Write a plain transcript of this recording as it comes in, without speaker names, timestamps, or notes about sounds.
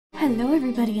Hello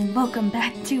everybody and welcome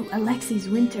back to Alexey's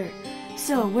Winter.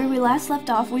 So, where we last left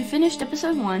off, we finished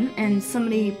episode 1 and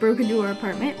somebody broke into our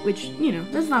apartment, which, you know,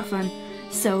 that's not fun.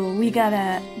 So we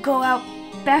gotta go out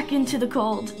back into the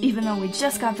cold, even though we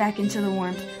just got back into the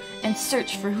warmth, and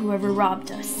search for whoever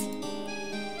robbed us.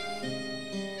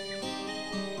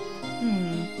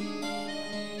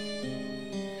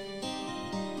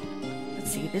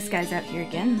 Let's see, this guy's out here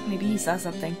again. Maybe he saw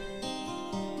something.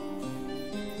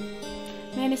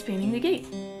 Man is painting the gate.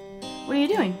 What are you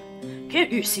doing?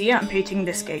 Can't you see I'm painting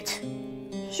this gate?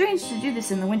 Strange to do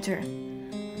this in the winter.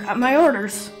 Got my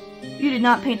orders. You did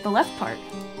not paint the left part.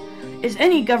 Is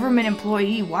any government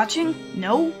employee watching?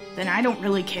 No? Then I don't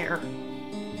really care.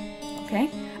 Okay.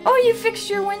 Oh, you fixed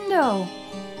your window!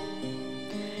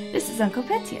 This is Uncle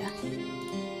Petya.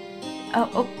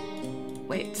 Oh.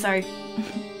 Wait, sorry.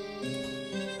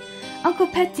 Uncle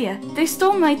Petya, they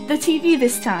stole the TV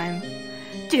this time.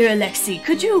 Dear Alexey,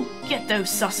 could you get those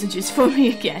sausages for me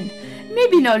again?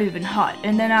 Maybe not even hot,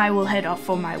 and then I will head off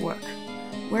for my work.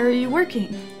 Where are you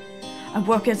working? I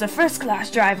work as a first-class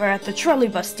driver at the trolley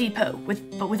bus depot,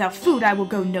 but without food I will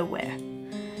go nowhere.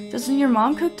 Doesn't your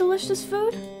mom cook delicious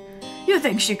food? You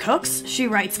think she cooks? She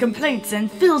writes complaints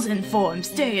and fills in forms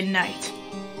day and night.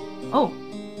 Oh.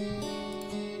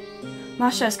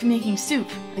 Masha's making soup.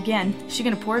 Again. Is she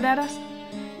gonna pour it at us?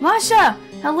 Masha!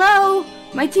 Hello!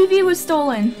 My TV was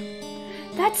stolen.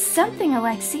 That's something,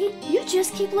 Alexey. You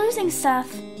just keep losing stuff.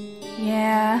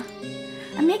 Yeah.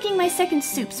 I'm making my second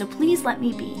soup, so please let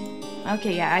me be.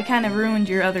 Okay, yeah, I kind of ruined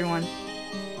your other one.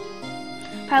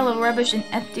 Pile of rubbish and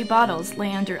empty bottles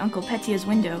lay under Uncle Petya's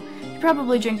window. He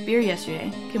probably drank beer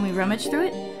yesterday. Can we rummage through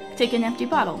it? Take an empty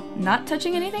bottle. Not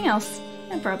touching anything else.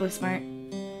 I'm probably smart.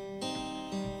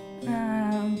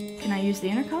 Can I use the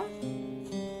intercom?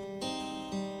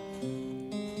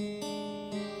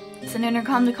 It's an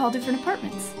intercom to call different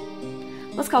apartments.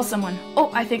 Let's call someone. Oh,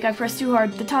 I think I pressed too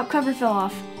hard. The top cover fell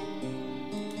off.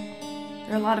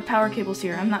 There are a lot of power cables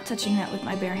here. I'm not touching that with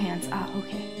my bare hands. Ah,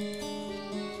 okay.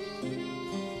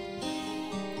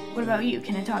 What about you?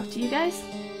 Can I talk to you guys?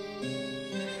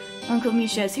 Uncle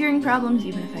Misha has hearing problems.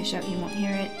 Even if I shout, he won't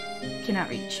hear it. Cannot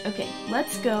reach. Okay,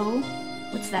 let's go.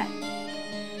 What's that?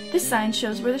 This sign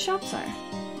shows where the shops are.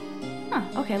 Huh,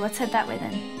 okay, let's head that way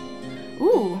then.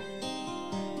 Ooh.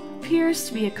 Appears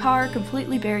to be a car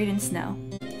completely buried in snow.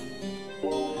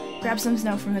 Grab some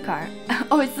snow from the car.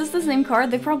 Oh, is this the same car?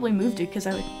 They probably moved it because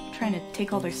I was trying to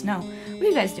take all their snow. What are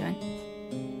you guys doing?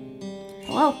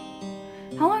 Hello?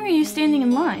 How long are you standing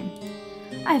in line?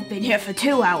 I've been here for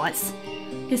 2 hours.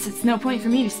 Guess it's no point for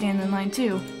me to stand in line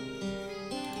too.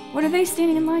 What are they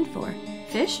standing in line for?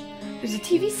 Fish? There's a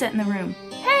TV set in the room.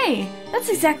 Hey! That's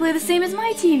exactly the same as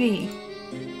my TV!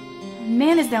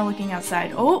 Man is now looking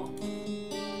outside. Oh!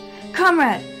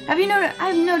 Comrade,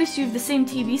 I've noticed you have the same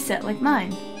TV set like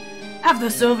mine. Half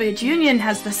the Soviet Union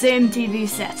has the same TV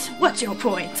set. What's your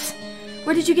point?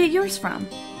 Where did you get yours from?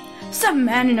 Some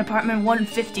man in apartment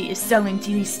 150 is selling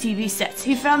these TV sets.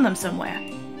 He found them somewhere.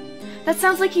 That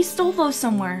sounds like he stole those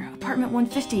somewhere. Apartment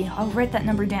 150. I'll write that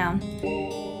number down.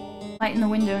 Light in the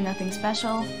window, nothing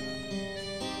special.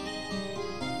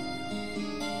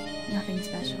 Nothing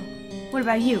special. What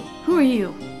about you? Who are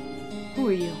you? Who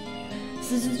are you?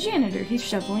 This is the janitor. He's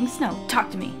shoveling snow. Talk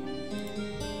to me.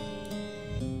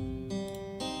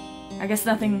 I guess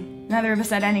neither of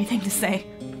us had anything to say.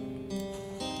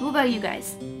 What about you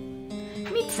guys?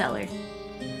 Meat seller.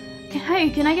 Hey,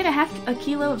 can I get a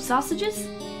kilo of sausages?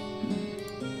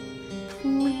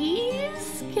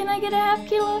 Please? Can I get a half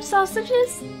kilo of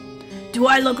sausages? Do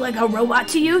I look like a robot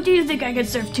to you? Do you think I could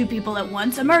serve 2 people at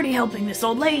once? I'm already helping this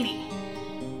old lady.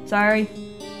 Sorry.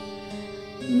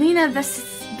 Lena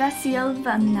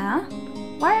Vasilyevna,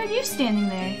 why are you standing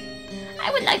there? I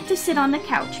would like to sit on the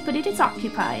couch, but it is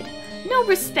occupied. No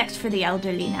respect for the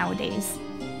elderly nowadays.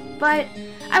 But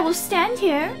I will stand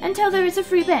here until there is a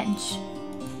free bench.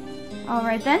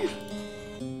 Alright then.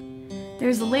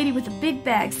 There's a lady with a big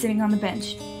bag sitting on the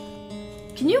bench.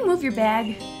 Can you move your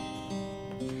bag?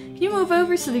 Can you move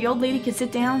over so the old lady can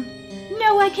sit down?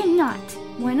 No, I cannot.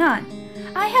 Why not?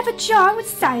 I have a jar with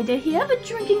cider here, but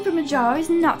drinking from a jar is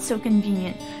not so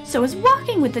convenient. So is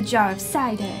walking with a jar of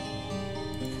cider.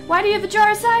 Why do you have a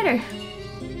jar of cider?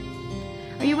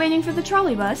 Are you waiting for the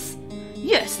trolley bus?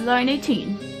 Yes, line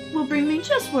 18. Will bring me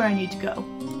just where I need to go.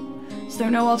 Is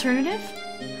there no alternative?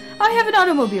 I have an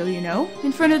automobile, you know,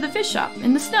 in front of the fish shop,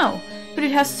 in the snow. But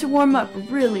it has to warm up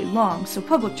really long, so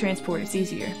public transport is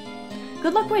easier.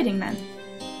 Good luck waiting then.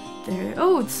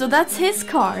 Oh, so that's his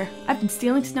car. I've been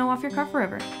stealing snow off your car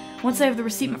forever. Once I have the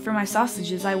receipt for my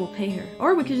sausages, I will pay her.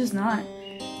 Or we could just not.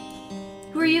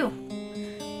 Who are you?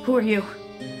 Who are you?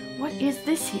 What is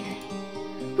this here?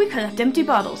 We collect empty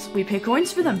bottles. We pay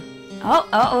coins for them.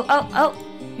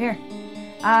 Here.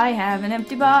 I have an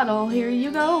empty bottle. Here you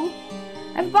go.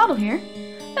 I have a bottle here.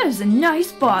 That is a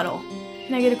nice bottle.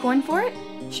 Can I get a coin for it?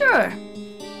 Sure.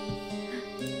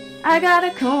 I got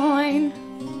a coin.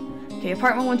 Okay,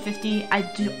 apartment 150.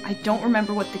 I don't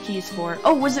remember what the key is for.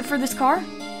 Oh, was it for this car?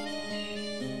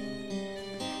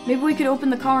 Maybe we could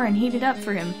open the car and heat it up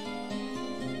for him.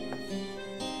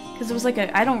 Because it was like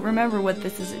I don't remember what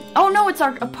this is. Oh no, it's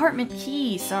our apartment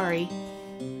key, sorry.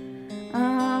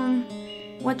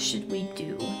 What should we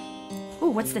do?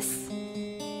 Oh, what's this?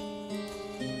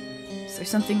 Is there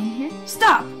something in here?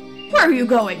 Stop! Where are you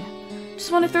going?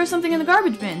 Just want to throw something in the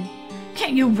garbage bin.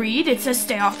 Can't you read? It says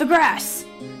stay off the grass.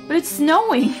 But it's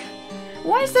snowing.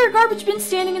 Why is there a garbage bin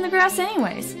standing in the grass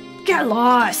anyways? Get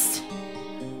lost!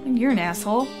 You're an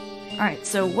asshole. Alright,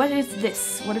 so what is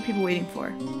this? What are people waiting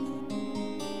for?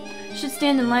 Should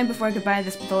stand in line before I could buy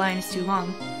this, but the line is too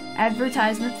long.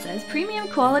 Advertisement says premium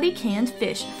quality canned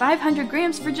fish, 500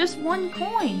 grams for just 1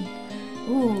 coin.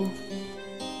 Ooh.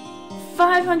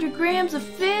 500 grams of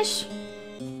fish?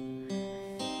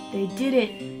 They did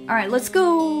it. Alright, let's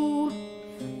go.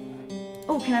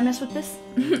 Oh, can I mess with this?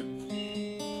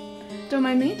 Don't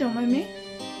mind me, don't mind me.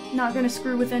 Not gonna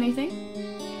screw with anything.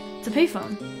 It's a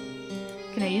payphone.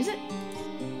 Can I use it?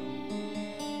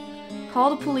 Call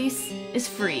the police is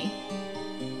free.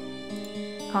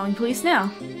 Calling police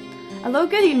now. Hello,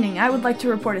 good evening. I would like to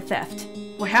report a theft.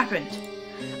 What happened?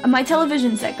 My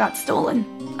television set got stolen.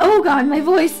 Oh god, my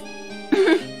voice!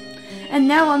 And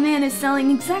now a man is selling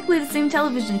exactly the same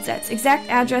television sets. Exact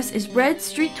address is Red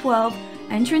Street 12,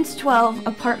 Entrance 12,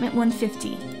 Apartment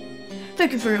 150.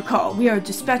 Thank you for your call. We are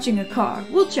dispatching a car.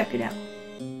 We'll check it out.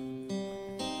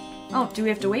 Oh, do we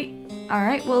have to wait?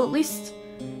 Alright, well at least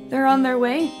they're on their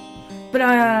way. But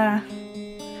I'm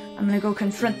gonna go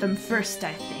confront them first,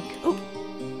 I think. Oh,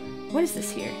 what is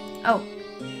this here? Oh.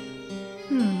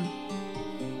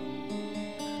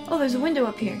 Oh, there's a window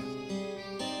up here.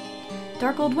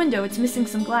 Dark old window, it's missing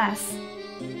some glass.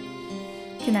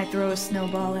 Can I throw a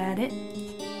snowball at it?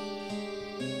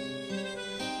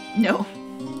 No.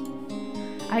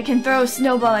 I can throw a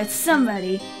snowball at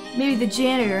somebody. Maybe the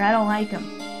janitor, I don't like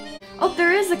him. Oh,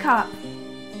 there is a cop.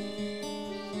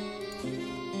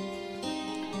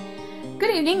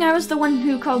 Good evening, I was the one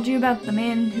who called you about the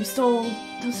man who sold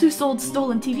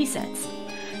stolen TV sets.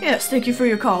 Yes, thank you for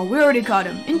your call. We already caught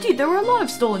him. Indeed, there were a lot of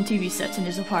stolen TV sets in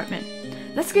his apartment.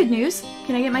 That's good news.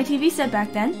 Can I get my TV set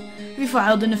back then? Have you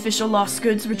filed an official lost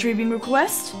goods retrieving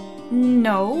request?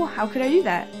 No, how could I do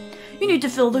that? You need to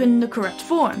fill in the correct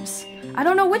forms. I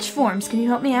don't know which forms. Can you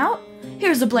help me out?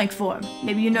 Here's a blank form.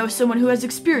 Maybe you know someone who has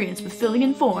experience with filling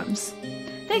in forms.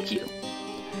 Thank you.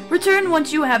 Return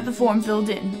once you have the form filled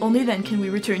in. Only then can we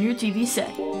return your TV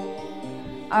set.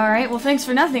 Alright, well thanks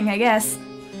for nothing, I guess.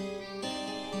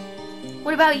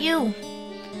 What about you?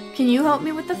 Can you help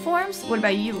me with the forms? What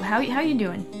about you? How you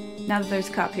doing? Now that there's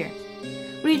a cop here.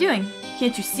 What are you doing?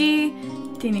 Can't you see?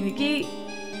 Tending the gate?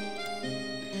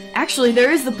 Actually,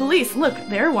 there is the police. Look,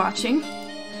 they're watching.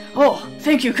 Oh,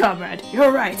 thank you, comrade.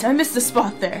 You're right. I missed a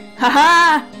spot there.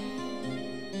 Ha-ha!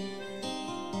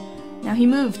 Now he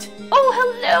moved. Oh,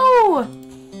 hello!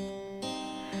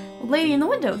 Lady in the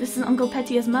window. This is Uncle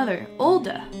Petya's mother.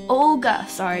 Olga,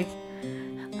 sorry.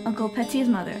 Uncle Petya's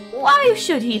mother. Why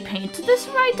should he paint this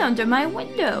right under my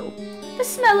window? The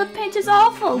smell of paint is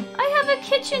awful. I have a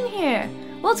kitchen here.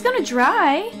 Well, it's gonna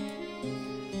dry.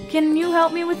 Can you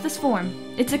help me with this form?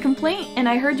 It's a complaint, and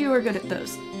I heard you are good at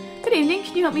those. Good evening.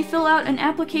 Can you help me fill out an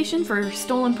application for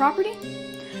stolen property?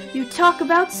 You talk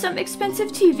about some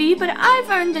expensive TV, but I've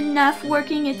earned enough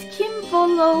working at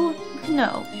Kimvolo.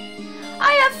 No.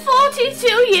 I have 42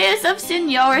 years of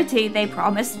seniority. They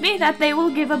promised me that they will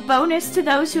give a bonus to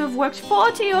those who have worked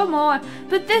 40 or more,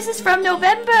 but this is from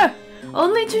November.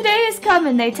 Only today has come,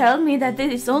 and they tell me that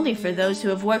this is only for those who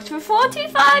have worked for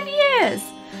 45 years.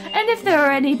 And if there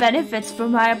are any benefits for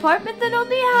my apartment, then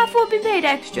only half will be paid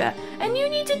extra. And you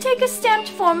need to take a stamped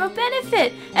form of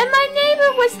benefit. And my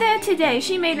neighbor was there today.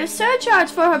 She made a surcharge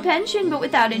for her pension, but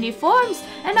without any forms.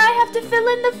 And I have to fill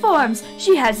in the forms.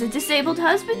 She has a disabled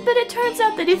husband, but it turns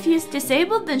out that if he is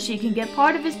disabled, then she can get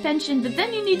part of his pension. But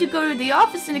then you need to go to the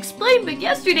office and explain. But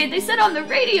yesterday they said on the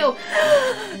radio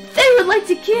they would like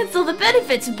to cancel the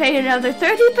benefits and pay another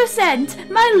 30%.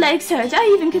 My legs hurt. I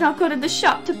even cannot go to the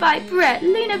shop to buy bread.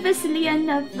 Lena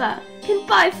Vasilianova can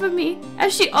buy for me,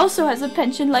 as she also has a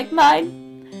pension like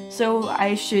mine. So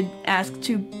I should ask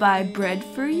to buy bread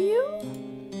for you?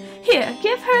 Here,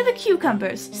 give her the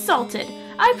cucumbers, salted.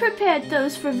 I prepared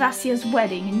those for Vasya's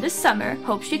wedding in the summer.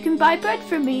 Hope she can buy bread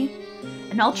for me.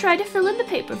 and I'll try to fill in the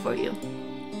paper for you.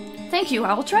 Thank you,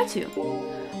 I will try to.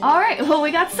 Alright, well,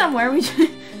 we got somewhere.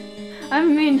 I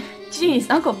mean, jeez,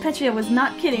 Uncle Petria was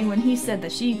not kidding when he said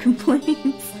that she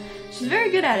complains. She's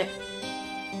very good at it.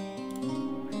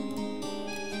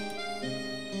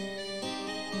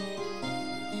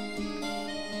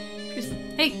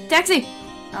 Hey, taxi!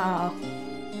 Oh.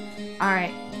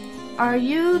 Alright. Are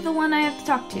you the one I have to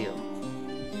talk to?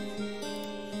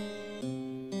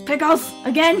 Pickles!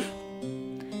 Again?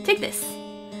 Take this.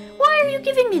 Why are you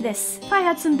giving me this? If I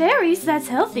had some berries, that's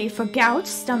healthy for gout,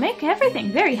 stomach,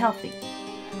 everything. Very healthy.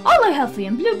 All are healthy,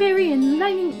 and blueberry, and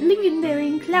lingonberry,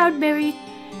 and cloudberry.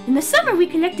 In the summer, we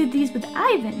collected these with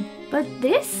Ivan. But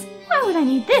this? Why would I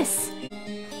need this?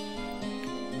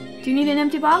 Do you need an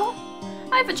empty bottle?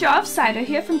 I have a jar of cider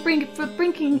here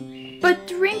but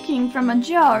drinking from a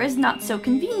jar is not so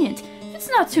convenient. If it's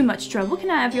not too much trouble, can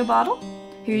I have your bottle?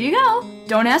 Here you go.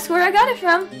 Don't ask where I got it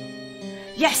from.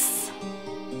 Yes!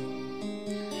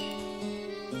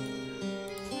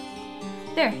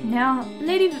 There, now,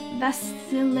 Lady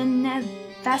Vasilyevna.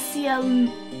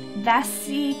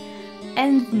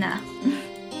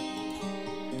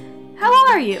 How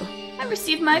are you? I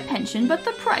received my pension, but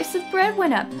the price of bread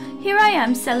went up. Here I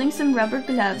am selling some rubber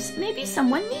gloves. Maybe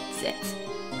someone needs it.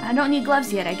 I don't need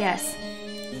gloves yet, I guess.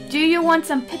 Do you want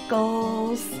some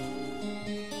pickles?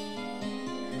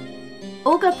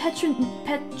 Olga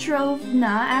Petrovna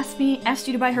asked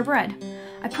you to buy her bread.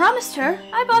 I promised her.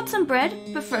 I bought some bread,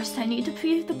 but first I need to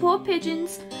feed the poor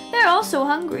pigeons. They're all so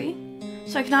hungry.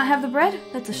 So I cannot have the bread?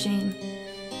 That's a shame.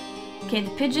 Okay,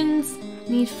 the pigeons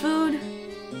need food.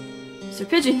 Sir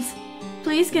Pigeons,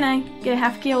 please can I get a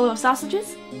half kilo of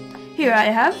sausages? Here I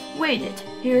have. Weighed it.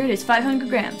 Here it is, 500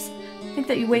 grams. I think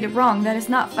that you weighed it wrong. That is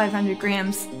not 500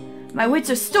 grams. My weights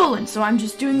are stolen, so I'm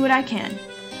just doing what I can.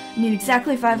 I need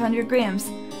exactly 500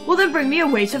 grams. Well, then bring me a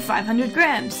weight of 500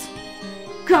 grams.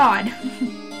 God!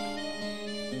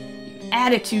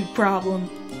 Attitude problem.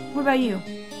 What about you?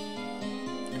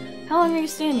 How long are you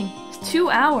standing? It's 2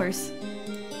 hours.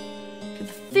 For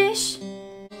the fish?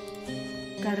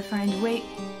 Gotta find a weight.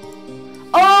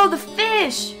 Oh, the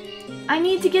fish! I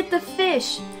need to get the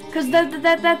fish. Because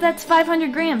that's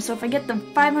 500 grams. So if I get the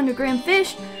 500 gram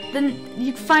fish, then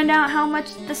you can find out how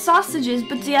much the sausage is.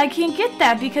 But see, I can't get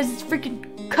that because it's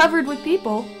freaking covered with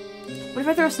people. What if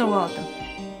I throw a snowball at them?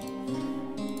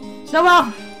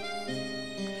 Snowball!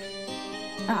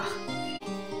 Ah.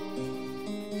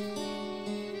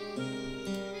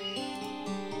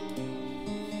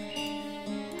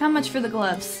 How much for the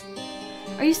gloves?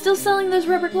 Are you still selling those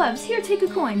rubber gloves? Here, take a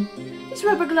coin. These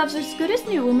rubber gloves are as good as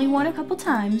new, only worn a couple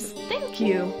times. Thank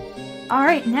you.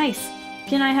 Alright, nice.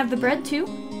 Can I have the bread too?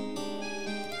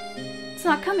 It's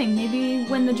not coming. Maybe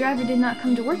when the driver did not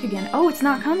come to work again. Oh, it's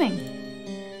not coming.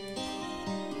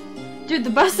 Dude, the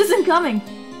bus isn't coming.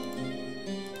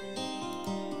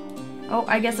 Oh,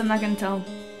 I guess I'm not gonna tell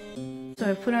him. So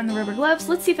I've put on the rubber gloves.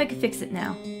 Let's see if I can fix it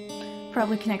now.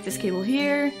 Probably connect this cable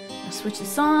here. I'll switch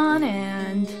this on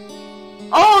and...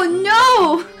 Oh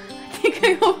no! I think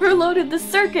I overloaded the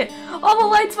circuit. All the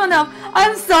lights went out.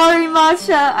 I'm sorry,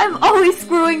 Masha. I'm always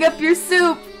screwing up your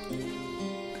soup.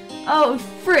 Oh,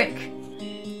 frick.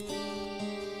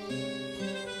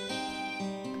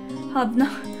 No.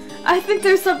 I think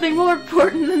there's something more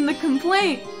important than the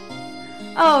complaint.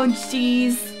 Oh,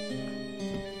 jeez.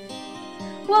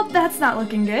 Well, that's not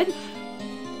looking good.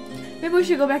 Maybe we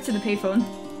should go back to the payphone.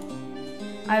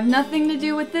 I have nothing to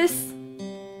do with this.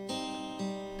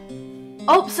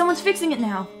 Oh, someone's fixing it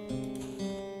now.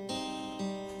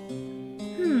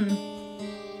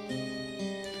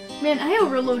 Man, I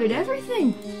overloaded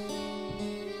everything.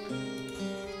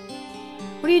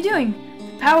 What are you doing?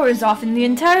 The power is off in the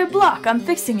entire block. I'm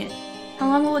fixing it. How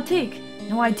long will it take?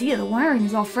 No idea. The wiring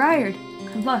is all fried.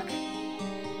 Good luck.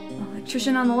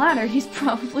 Electrician on the ladder. He's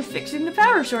probably fixing the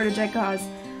power shortage I caused.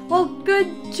 Well,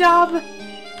 good job.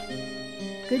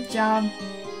 Good job.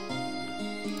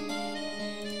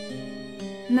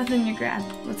 Nothing to grab.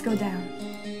 Let's go down.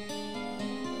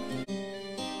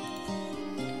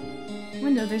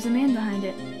 Window, there's a man behind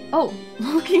it. Oh,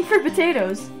 looking for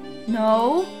potatoes.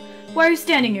 No. Why are you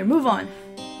standing here? Move on.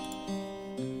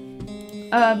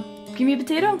 Give me a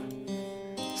potato?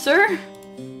 Sir?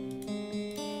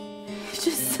 He's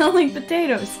just selling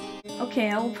potatoes.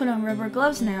 Okay, I will put on rubber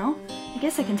gloves now. I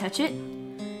guess I can touch it.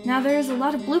 Now there's a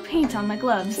lot of blue paint on my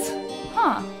gloves.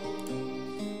 Huh.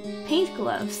 Paint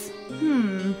gloves.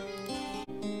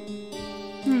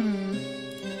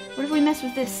 What if we mess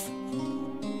with this?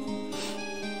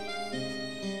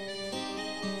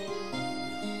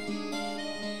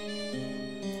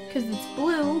 Because it's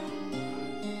blue.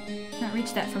 Can't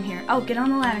reach that from here. Oh, get on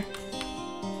the ladder.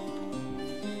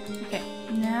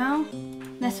 Now,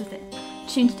 mess with it.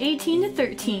 Changed 18 to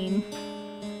 13.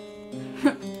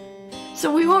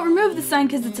 So we won't remove the sign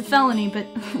because it's a felony, but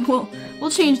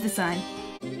we'll change the sign.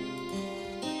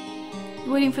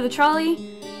 Waiting for the trolley?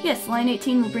 Yes, line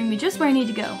 18 will bring me just where I need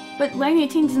to go. But line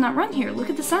 18 does not run here. Look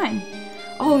at the sign.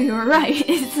 Oh, you're right.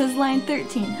 It says line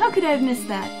 13. How could I have missed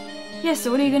that? Yes, so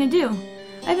what are you gonna do?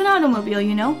 I have an automobile,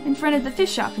 you know, in front of the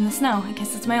fish shop in the snow. I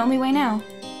guess it's my only way now.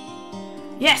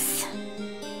 Yes!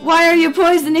 Why are you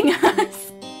poisoning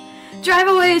us? Drive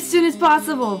away as soon as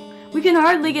possible. We can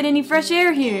hardly get any fresh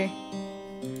air here.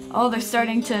 Oh, they're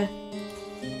starting to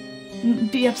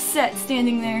be upset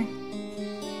standing there.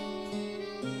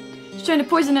 She's trying to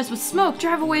poison us with smoke.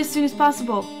 Drive away as soon as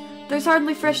possible. There's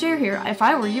hardly fresh air here. If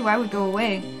I were you, I would go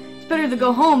away. It's better to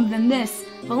go home than this.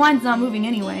 The line's not moving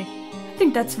anyway. I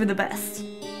think that's for the best.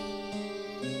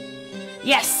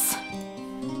 Yes!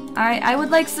 Alright, I would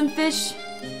like some fish.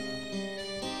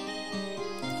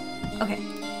 Okay.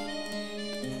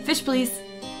 Fish, please.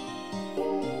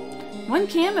 1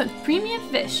 can of premium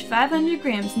fish, 500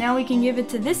 grams. Now we can give it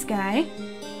to this guy.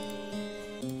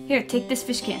 Here, take this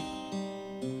fish can.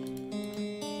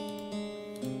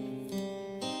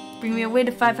 Bring me a weight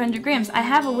of 500 grams. I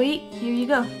have a weight. Here you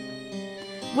go.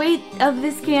 Weight of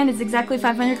this can is exactly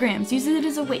 500 grams. Use it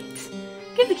as a weight.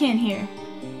 Give the can here.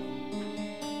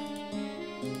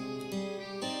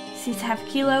 See, it's half a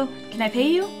kilo. Can I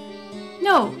pay you?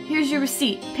 No, here's your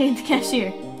receipt. Pay the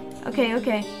cashier. Okay,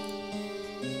 okay.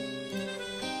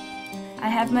 I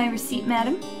have my receipt,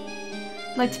 madam.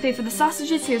 I'd like to pay for the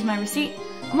sausages. Here's my receipt.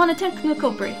 I'm on a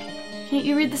technical break. Can't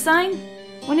you read the sign?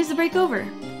 When is the break over?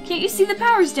 Can't you see the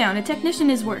power's down? A technician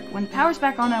is work. When the power's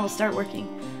back on, I will start working.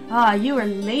 Ah, you are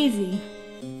lazy.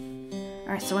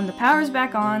 Alright, so when the power's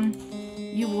back on,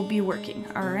 you will be working,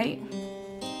 alright?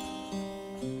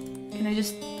 Can I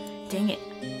just... Dang it.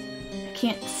 I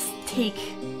can't take...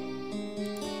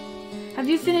 Have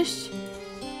you finished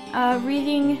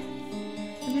reading...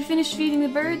 Have you finished feeding the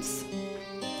birds?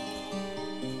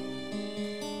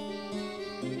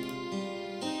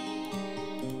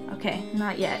 Okay,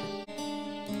 not yet.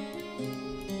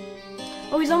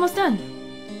 Oh, he's almost done.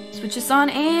 Switch this on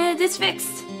and it's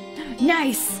fixed.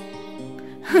 Nice!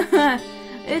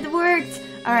 It worked!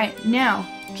 Alright, now,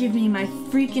 give me my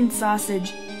freaking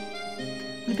sausage.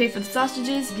 I'm gonna pay for the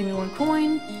sausages. Give me 1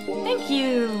 coin. Thank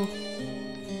you!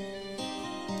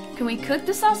 Can we cook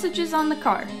the sausages on the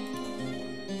car?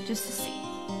 Just to see.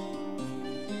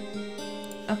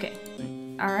 Okay.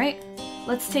 Alright.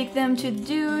 Let's take them to the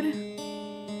dude.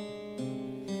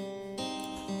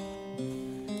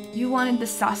 You wanted the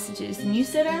sausages, and you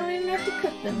said I don't even have to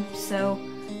cook them, so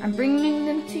I'm bringing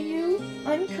them to you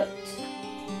uncooked.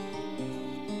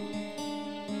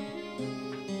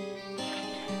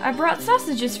 I brought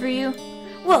sausages for you.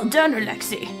 Well done,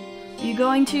 Alexey. Are you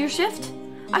going to your shift?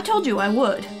 I told you I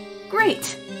would.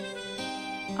 Great.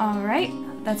 Alright,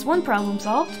 that's 1 problem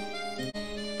solved.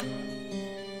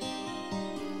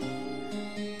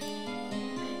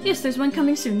 Yes, there's one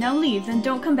coming soon. Now leave, then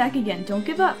don't come back again. Don't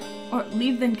give up. Or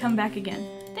leave, then come back again.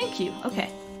 Thank you.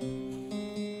 Okay.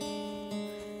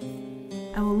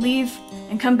 I will leave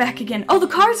and come back again. Oh, the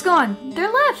car's gone!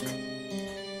 They're left!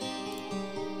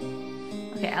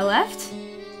 Okay, I left.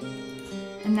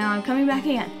 And now I'm coming back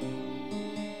again.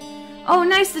 Oh,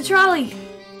 nice, the trolley!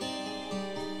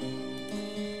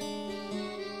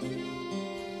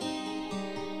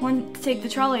 Want to take the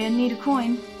trolley, I need a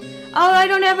coin. Oh, I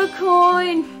don't have a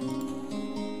coin!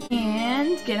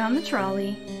 And get on the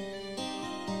trolley.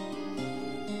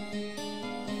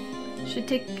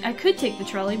 I could take the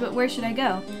trolley, but where should I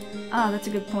go? Ah, that's a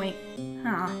good point.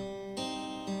 Huh.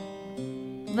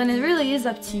 Then it really is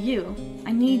up to you.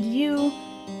 I need you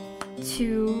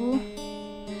to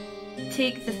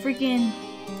take the freaking...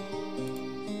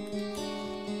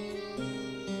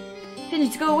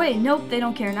 Pigeons, go away! Nope, they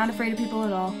don't care. Not afraid of people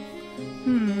at all.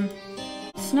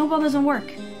 Snowball doesn't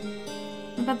work.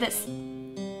 What about this?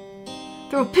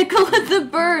 Throw a pickle at the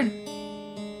bird!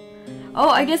 Oh,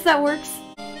 I guess that works.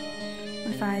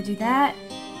 What if I do that?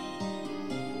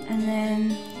 And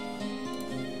then...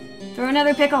 throw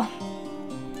another pickle.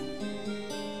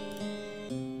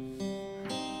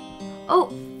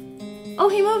 Oh! Oh,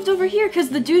 he moved over here because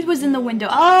the dude was in the window.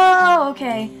 Oh,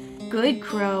 okay. Good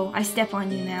crow. I step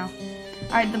on you now.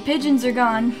 Alright, the pigeons are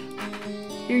gone.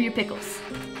 Here are your pickles.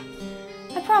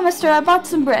 I promised her I bought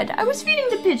some bread. I was feeding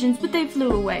the pigeons, but they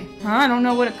flew away. I don't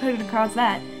know what it could have caused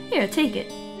that. Here, take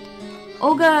it.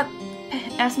 Olga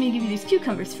asked me to give you these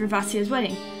cucumbers for Vasia's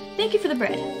wedding. Thank you for the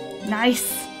bread.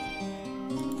 Nice.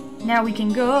 Now we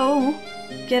can go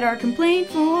get our complaint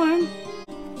form.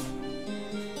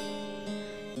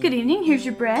 Good evening, here's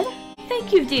your bread.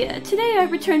 Thank you, dear. Today I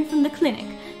returned from the clinic.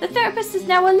 The therapist is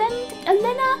now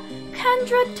Elena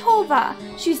Kandratova.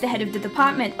 She's the head of the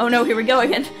department. Oh no, here we go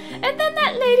again. And then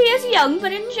that lady is young,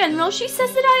 but in general she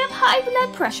says that I have high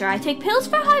blood pressure. I take pills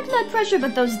for high blood pressure,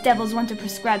 but those devils want to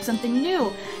prescribe something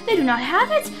new. They do not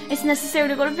have it. It's necessary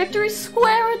to go to Victory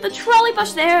Square at the trolley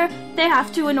bus there. They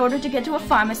have to, in order to get to a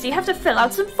pharmacy, have to fill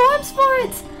out some forms for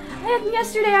it.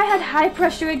 Yesterday I had high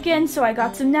pressure again, so I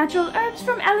got some natural herbs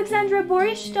from Alexandra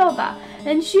Borishtova,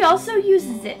 and she also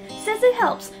uses it, says it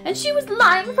helps, and she was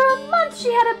lying for a month.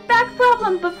 She had a back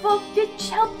problem, but Voltage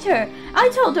helped her. I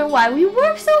told her why we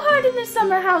work so hard in this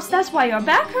summer house, that's why your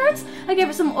back hurts. I gave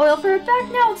her some oil for her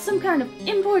back. Now it's some kind of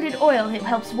imported oil. It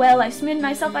helps well. I smeared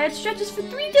myself. I had stretches for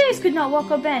 3 days, could not walk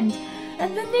or bend.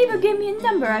 And the neighbor gave me a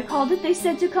number. I called it. They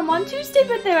said to come on Tuesday,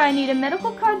 but there I need a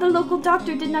medical card. The local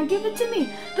doctor did not give it to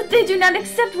me, but they do not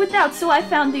accept without, so I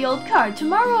found the old card.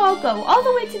 Tomorrow I'll go all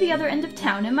the way to the other end of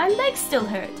town, and my legs still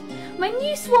hurt. My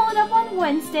knee's swollen up on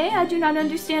Wednesday. I do not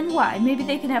understand why. Maybe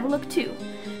they can have a look too.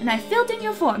 And I filled in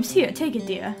your forms. Here, take it,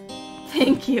 dear.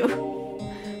 Thank you.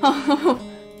 Oh,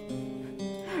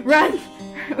 run!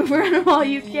 Run all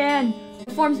you can.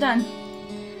 The form's done.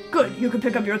 Good, you can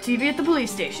pick up your TV at the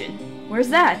police station. Where's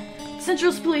that?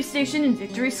 Central's police station in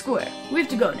Victory Square. We have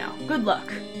to go now. Good luck.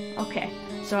 Okay,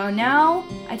 so now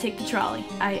I take the trolley.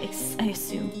 I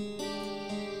assume.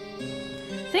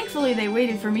 Thankfully they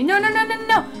waited for me. No.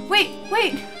 Wait.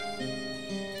 Wait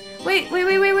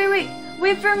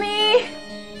for me.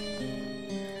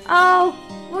 Oh,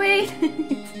 wait.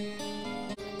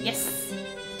 Yes.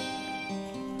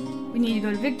 We need to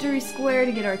go to Victory Square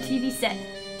to get our TV set.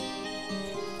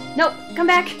 No, come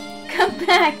back. Come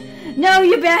back. No,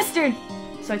 you bastard!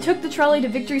 So I took the trolley to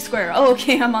Victory Square. Oh,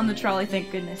 okay, I'm on the trolley,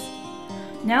 thank goodness.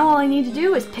 Now all I need to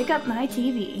do is pick up my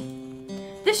TV.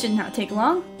 This should not take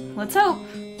long. Let's hope.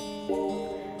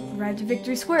 Arrived at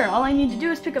Victory Square. All I need to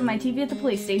do is pick up my TV at the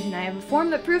police station. I have a form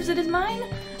that proves it is mine.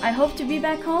 I hope to be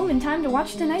back home in time to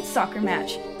watch tonight's soccer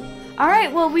match.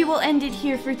 Alright, well, we will end it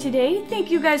here for today.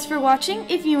 Thank you guys for watching.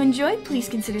 If you enjoyed, please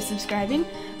consider subscribing.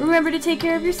 Remember to take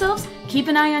care of yourselves, keep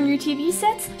an eye on your TV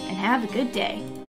sets, and have a good day.